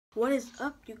What is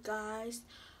up, you guys?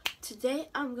 Today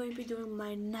I'm going to be doing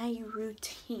my night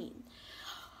routine.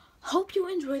 Hope you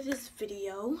enjoy this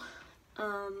video.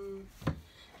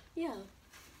 Yeah,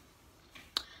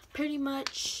 pretty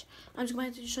much I'm just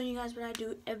going to show you guys what I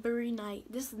do every night.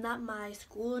 This is not my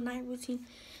school night routine.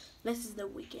 This is the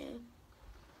weekend.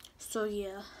 So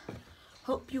yeah,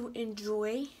 hope you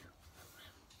enjoy.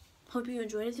 Hope you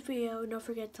enjoyed this video. Don't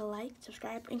forget to like,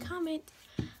 subscribe, and comment.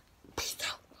 Peace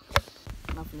out.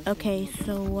 Okay,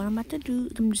 so what I'm about to do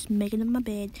is I'm just making up my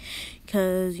bed,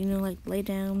 because, you know, like, lay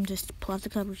down, just pull out the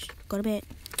covers, go to bed.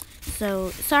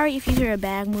 So, sorry if you hear a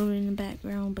bag moving in the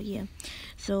background, but yeah.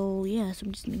 So, yeah, so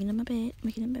I'm just making up my bed,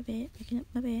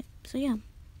 So, yeah,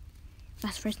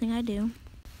 that's the first thing I do.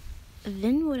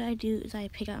 Then what I do is I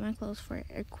pick out my clothes for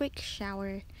a quick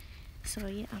shower. So,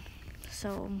 yeah.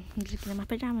 So, I'm just getting my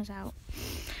pajamas out.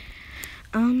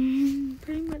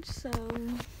 Pretty much so.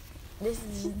 This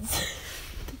is...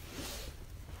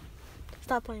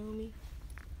 Stop playing with me.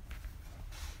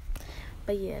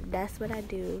 But yeah, that's what I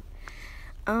do.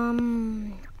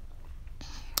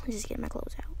 Just get my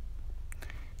clothes out.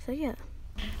 So yeah.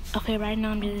 Okay, right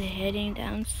now I'm just heading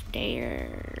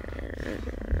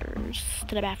downstairs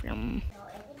to the bathroom.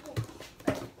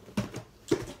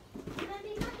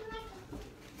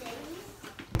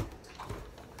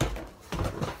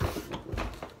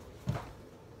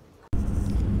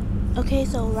 Okay,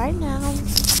 so right now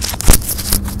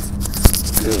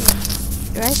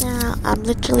I'm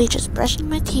literally just brushing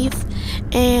my teeth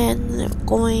and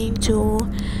going to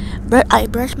I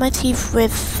brush my teeth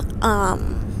with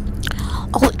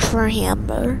Ultra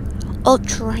Hammer.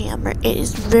 It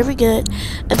is very good.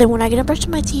 And then when I get to brush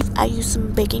my teeth, I use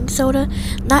some baking soda.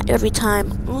 Not every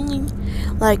time, only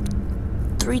like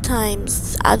 3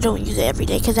 times. I don't use it every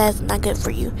day because that's not good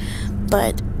for you,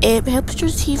 but it helps your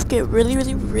teeth get really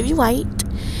white.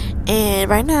 And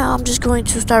right now I'm just going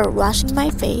to start washing my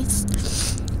face.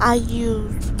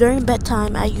 During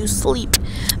bedtime I use Sleep,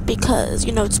 because,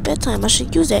 you know, it's bedtime, I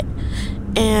should use it.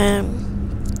 And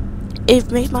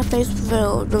it makes my face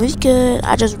feel really good.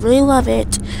 I just really love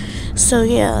it. So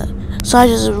yeah, so I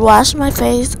just wash my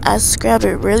face. I scrub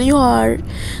it really hard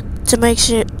to make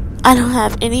sure I don't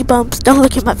have any bumps. Don't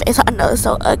look at my face, I know it's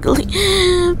so ugly.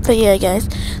 But yeah, guys,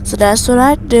 so that's what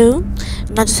I do.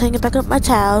 And I just hang it back up my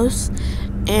towels.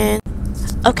 And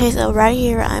okay, so right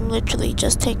here I'm literally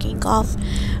just taking off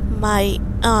my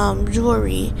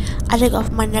jewelry. I take off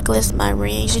my necklace, my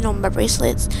rings, you know, my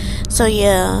bracelets. So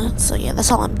yeah,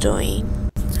 that's all I'm doing.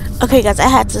 Okay, guys, I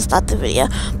had to stop the video,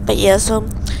 but yeah, so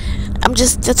I'm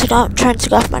just trying to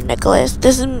take off my necklace.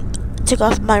 Take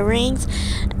off my rings,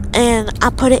 and I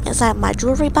put it inside my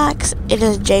jewelry box. It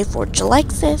is J4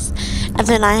 Alexis, and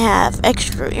then I have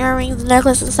extra earrings,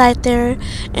 necklace inside there,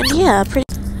 and yeah,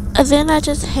 and then I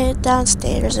just head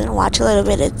downstairs and watch a little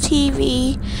bit of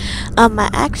TV. I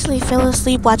actually fell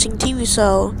asleep watching TV,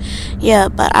 so yeah,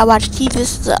 but I watch TV.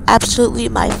 This is absolutely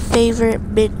my favorite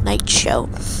midnight show.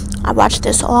 I watch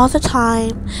this all the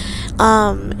time.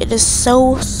 It is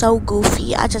so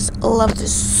goofy. I just love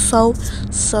this so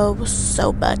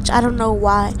much. I don't know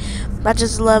why, but I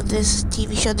just love this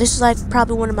TV show. This is like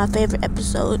probably one of my favorite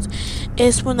episodes.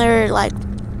 It's when they're like,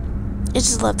 I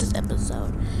just love this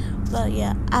episode. But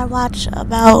yeah, I watch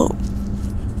about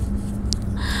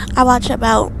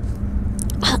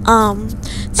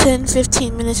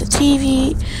 10-15 minutes of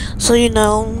TV. So, you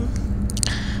know,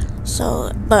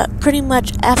 but pretty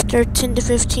much after 10 to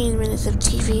 15 minutes of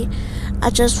TV, I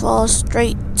just fall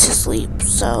straight to sleep.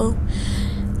 So,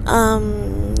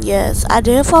 yes, I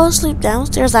did fall asleep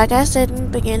downstairs, like I said in the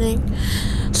beginning.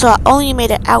 So I only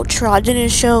made an outro. I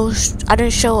didn't show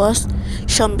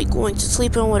me going to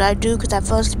sleep and what I do, because I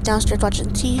fell asleep downstairs watching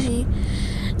TV.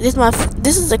 This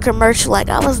is a commercial. Like,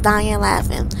 I was dying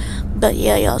laughing. But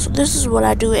yeah, y'all, so this is what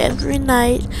I do every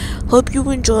night. Hope you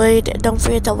enjoyed. Don't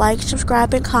forget to like,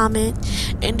 subscribe, and comment.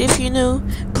 And if you're new,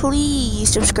 please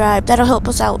subscribe. That'll help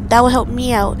us out. That will help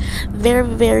me out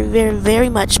very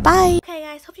much. Bye. Okay,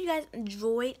 guys, hope you guys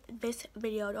enjoyed this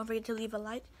video. Don't forget to leave a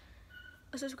like,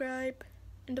 a subscribe,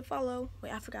 and to follow.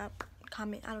 Wait, I forgot.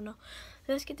 Comment. I don't know.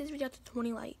 Let's get this video to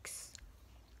 20 likes.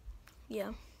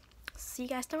 Yeah. See you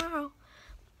guys tomorrow.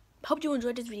 Hope you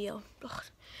enjoyed this video. Hope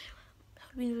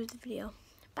you enjoyed this video.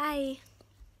 Bye.